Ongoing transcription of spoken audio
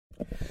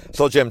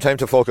So, Jim, time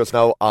to focus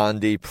now on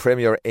the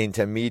Premier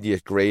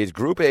Intermediate grade.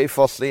 Group A,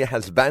 firstly,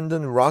 has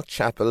Bandon,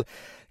 Rockchapel,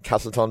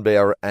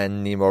 Castleton-Bear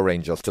and Nemo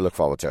Rangers to look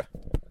forward to.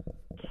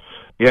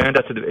 Yeah, and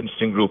that's an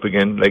interesting group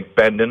again. Like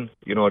Bandon,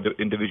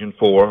 in Division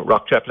 4,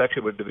 Rockchapel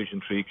actually were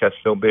Division 3,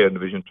 Castleton-Bear in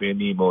Division 3, and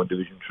Nemo in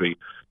Division 3.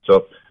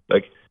 So,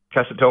 like,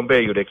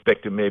 Castleton-Bear, you'd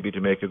expect them maybe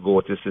to make a go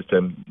at this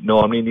system.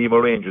 Normally, Nemo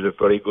Rangers are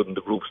very good in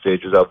the group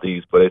stages of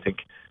these, but I think,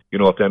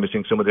 if they're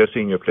missing some of their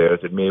senior players,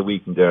 it may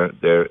weaken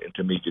their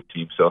intermediate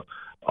team. So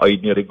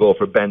I'd nearly go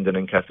for Bandon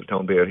and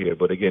Castleton-Bear here,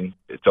 but again,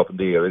 it's up in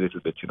the air a little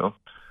bit,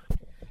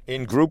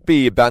 In Group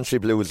B, Bantry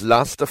Blues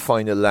lost the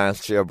final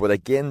last year, but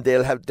again,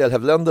 they'll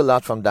have learned a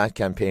lot from that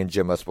campaign,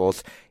 Jim, I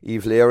suppose.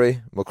 Eve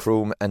Leary,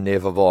 Macroom and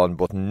Neva Vaughan,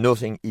 but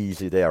nothing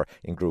easy there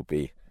in Group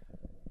B.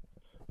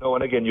 No,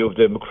 and again, you have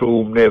the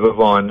Macroom, Neva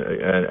Vaughan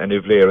and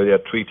Eve Leary. They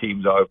have three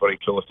teams that are very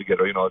close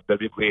together. There'll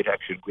be great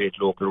action, great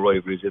local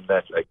rivalries in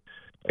that. Like,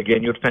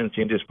 again, you'd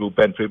fancy in this group,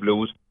 Bantry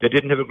Blues. They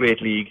didn't have a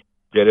great league.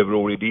 They'd have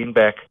Rory Dean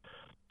back.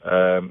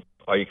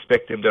 I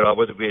expect them, they're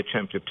always a great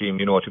championship team,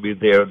 to be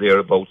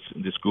thereabouts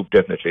in this group,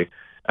 definitely.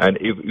 And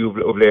if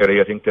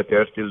Larry, I think that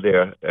they're still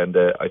there, and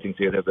I think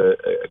they'll have a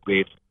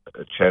great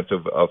chance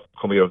of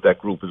coming out of that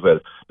group as well.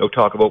 Now,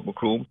 talk about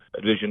Macroom,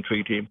 a Division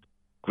 3 team,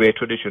 great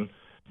tradition.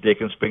 They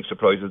can spring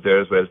surprises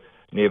there as well.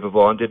 Neva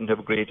Vaughan didn't have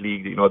a great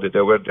league,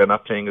 they're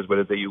not playing as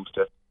well as they used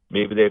to.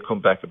 Maybe they'll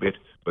come back a bit,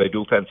 but I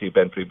do fancy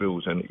Bantry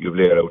Blues and you've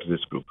laid out of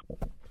this group.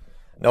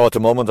 Now, at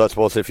the moment, I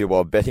suppose if you were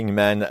a betting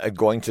man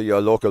going to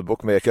your local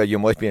bookmaker, you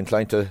might be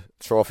inclined to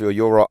throw a few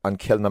euro on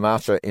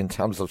Kilnamatra in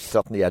terms of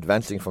certainly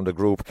advancing from the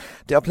group.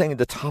 They are playing in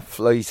the top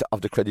flight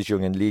of the Credit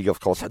Union League, of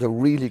course. Had a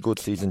really good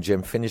season,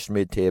 Jim. Finished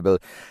mid-table.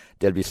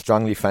 They'll be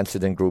strongly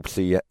fancied in Group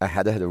C.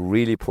 Had a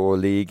really poor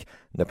league,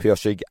 Na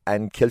Piarsaigh,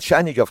 and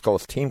Kilshannig, of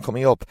course, team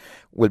coming up,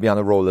 will be on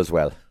a roll as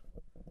well.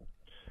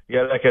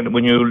 Yeah, and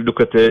when you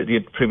look at the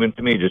Premier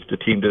Intermediate, the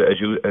team that,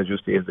 as you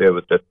say, is there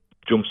with that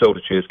jumps out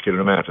to chase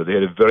Kilnamatra. They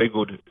had a very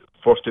good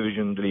first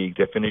division league.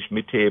 They finished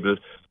mid-table,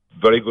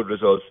 very good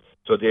results.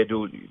 So they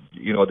do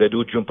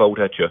jump out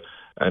at you.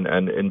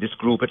 And in this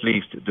group at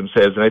least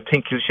themselves, and I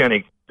think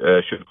Kilshannig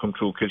should come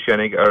through.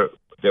 Kilshannig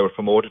they were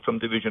promoted from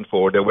Division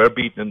 4. They were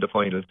beaten in the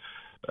final,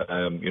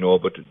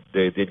 but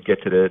they did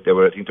get to they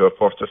were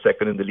first or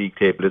second in the league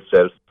table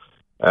itself.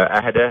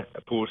 I had a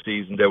poor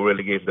season. They were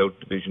relegated out of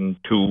Division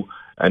 2,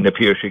 and Na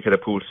Piarsaigh had a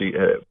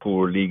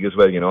poor league as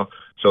well,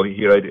 So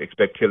here I'd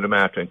expect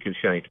Kilnamatra and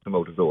Kilshannig to come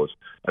out of those.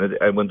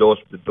 And when those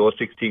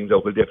 6 teams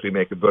out will definitely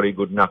make a very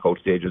good knockout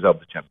stages of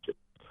the championship.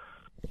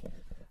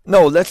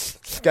 Now, let's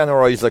scan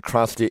our eyes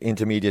across the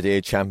Intermediate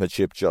A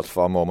Championship just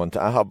for a moment.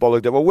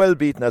 Bullock, they were well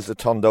beaten as they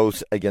turned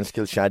out against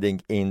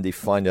Kilshannig in the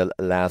final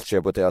last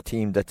year, but they're a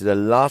team that did a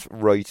lot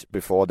right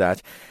before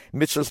that.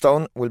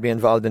 Mitchelstown will be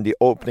involved in the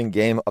opening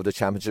game of the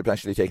championship,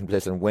 actually taking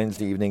place on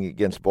Wednesday evening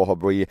against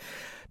Bohabri.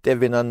 They've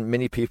been on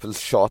many people's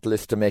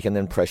shortlist to make an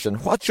impression.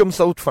 What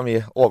jumps out from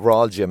you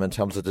overall, Jim, in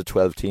terms of the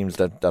 12 teams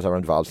that are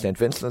involved? St.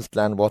 Vincent's,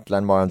 Glenwatt,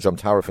 Glenmore and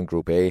Drumtariff in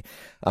Group A,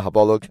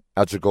 Ahabolog,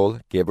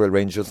 Adrigole, Gabriel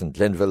Rangers and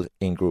Glenville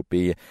in Group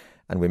B.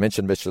 And we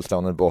mentioned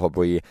Mitchelstown and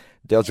Bohabri.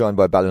 They're joined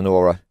by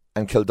Ballinora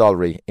and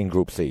Kildallery in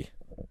Group C.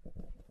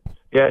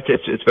 Yeah,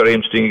 it's very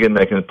interesting again.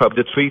 And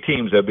probably the 3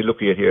 teams I'll be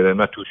looking at here, I'm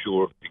not too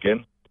sure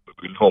again.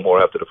 We'll know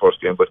more after the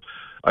first game. But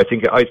I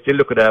think I still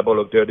look at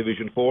Ahabolog, their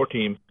Division 4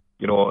 team.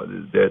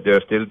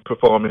 They're still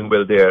performing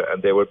well there,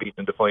 and they were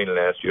beaten in the final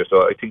last year.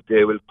 So I think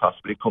they will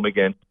possibly come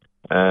again.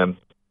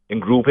 In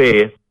Group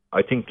A,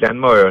 I think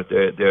Glenmore,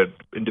 they're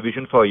in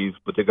Division 5,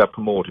 but they got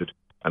promoted.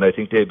 And I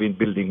think they've been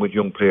building with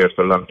young players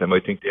for a long time. I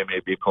think they may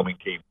be a coming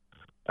team.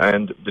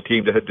 And the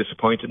team that had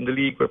disappointed in the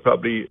league were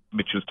probably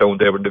Mitchelstown.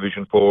 They were in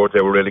Division 4.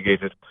 They were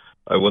relegated.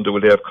 I wonder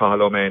will they have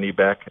Cathal O'Mahony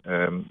back?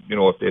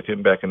 If they have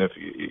him back and if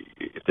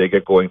they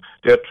get going.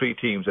 There are 3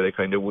 teams that I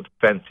kind of would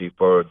fancy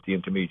for the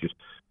intermediate.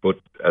 But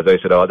as I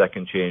said, all that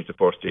can change the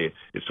first day.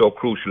 It's so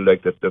crucial,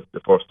 that the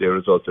first day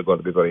results are going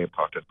to be very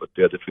important. But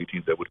they're the 3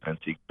 teams I would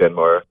fancy: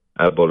 Glenmore,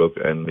 Bullock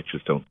and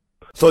Mitchelstown.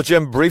 So,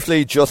 Jim,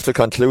 briefly, just to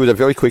conclude, a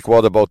very quick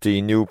word about the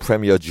new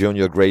Premier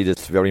Junior grade.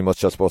 It's very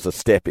much, I suppose, a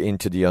step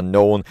into the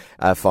unknown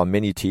for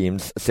many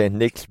teams. St.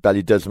 Nick's,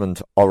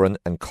 Ballydesmond, Oran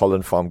and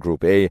Cullen form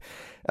Group A.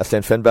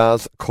 St.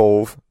 Finbarr's,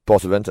 Cove,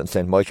 Buttevant and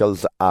St.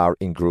 Michael's are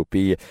in Group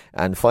B.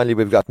 And finally,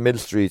 we've got Mill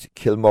Street,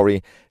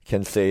 Kilmurray,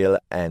 Kinsale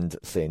and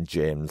St.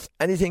 James.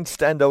 Anything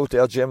stand out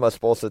there, Jim? I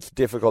suppose it's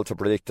difficult to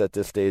predict at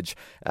this stage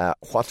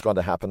what's going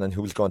to happen and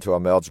who's going to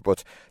emerge,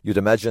 but you'd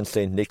imagine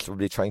St. Nick's will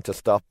be trying to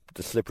stop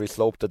the slippery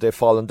slope that they've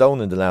fallen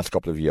down in the last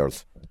couple of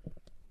years.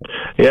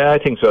 Yeah, I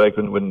think so. Like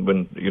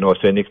when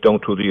St. Nick's down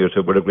through the years,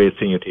 they were a great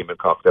senior team in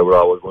Cork. They were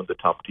always one of the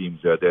top teams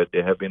there.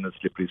 They have been a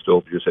slippery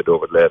slope, you said,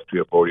 over the last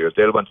 3 or 4 years.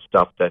 They'll want to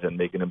stop that and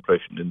make an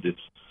impression in this,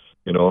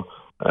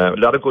 a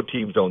lot of good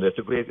teams down there.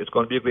 It's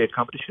going to be a great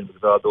competition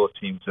because all those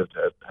teams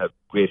have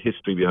great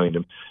history behind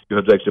them. You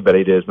have like the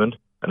Ballydesmond,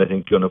 and I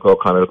think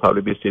O'Connell will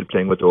probably be still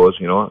playing with those,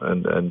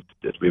 and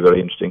it'll be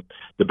very interesting.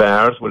 The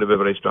Bars will have a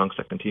very strong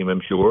second team,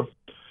 I'm sure.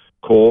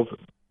 Cove,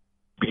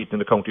 beaten in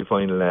the county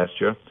final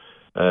last year.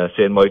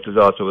 St. Michael's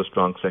also a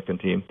strong second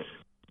team.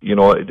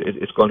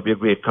 it's going to be a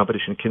great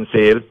competition.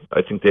 Kinsale,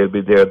 I think they'll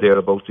be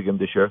thereabouts again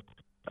this year.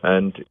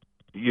 And,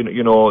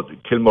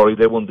 Kilmurray,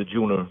 they won the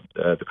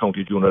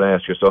county junior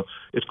last year. So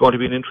it's going to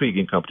be an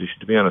intriguing competition,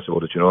 to be honest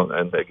about it,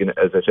 And again,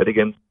 as I said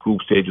again,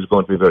 group stage is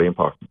going to be very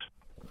important.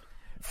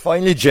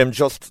 Finally, Jim,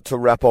 just to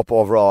wrap up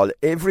overall,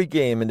 every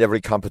game and every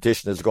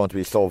competition is going to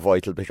be so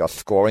vital because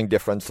scoring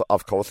difference,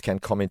 of course, can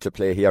come into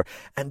play here.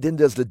 And then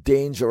there's the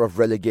danger of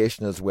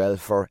relegation as well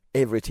for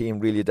every team,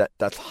 really,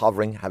 that's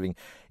hovering,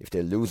 if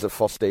they lose the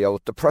first day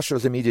out, the pressure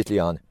is immediately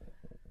on.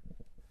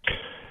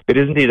 It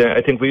is indeed.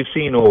 I think we've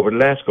seen over the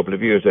last couple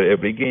of years that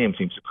every game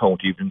seems to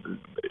count.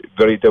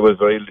 There was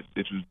very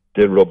little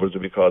dead rubbers,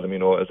 as we call them,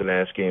 as the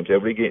last games.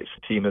 Every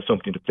team has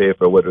something to play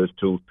for, whether it's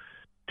to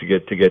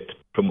get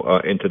from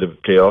into the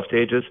playoff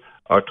stages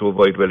or to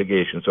avoid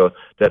relegation. So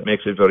that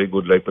makes it very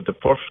good. But the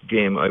first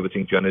game, I would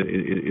think, John,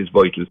 is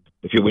vital.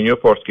 If you win your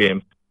first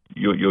game,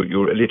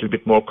 you're a little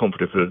bit more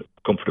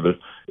comfortable.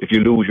 If you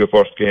lose your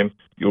first game,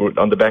 you're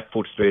on the back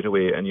foot straight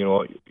away, and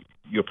your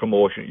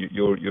promotion,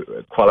 you're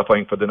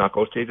qualifying for the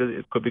knockout stages.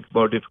 It could be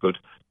more difficult,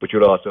 but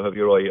you'll also have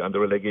your eye on the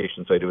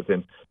relegation side of it.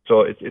 Then,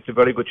 so it's a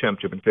very good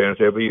championship. In fairness,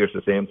 every year it's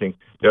the same thing.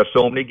 There are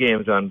so many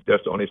games on.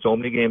 There's only so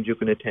many games you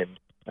can attend,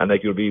 and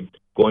you'll be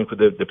going for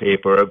the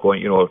paper, or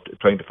going,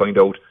 trying to find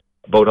out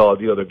about all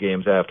the other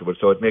games afterwards.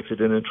 So it makes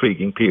it an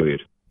intriguing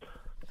period.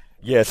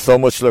 Yes, so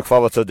much to look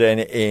forward to then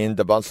in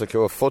the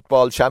Bonsacure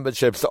Football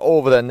Championships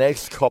over the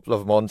next couple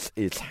of months.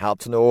 It's hard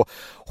to know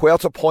where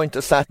to point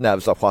the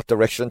sat-navs or what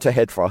direction to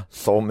head for.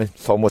 So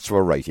much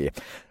variety.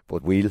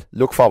 But we'll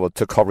look forward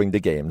to covering the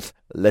games.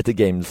 Let the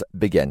games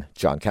begin.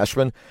 John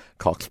Cashman,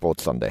 Corks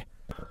Sports Sunday.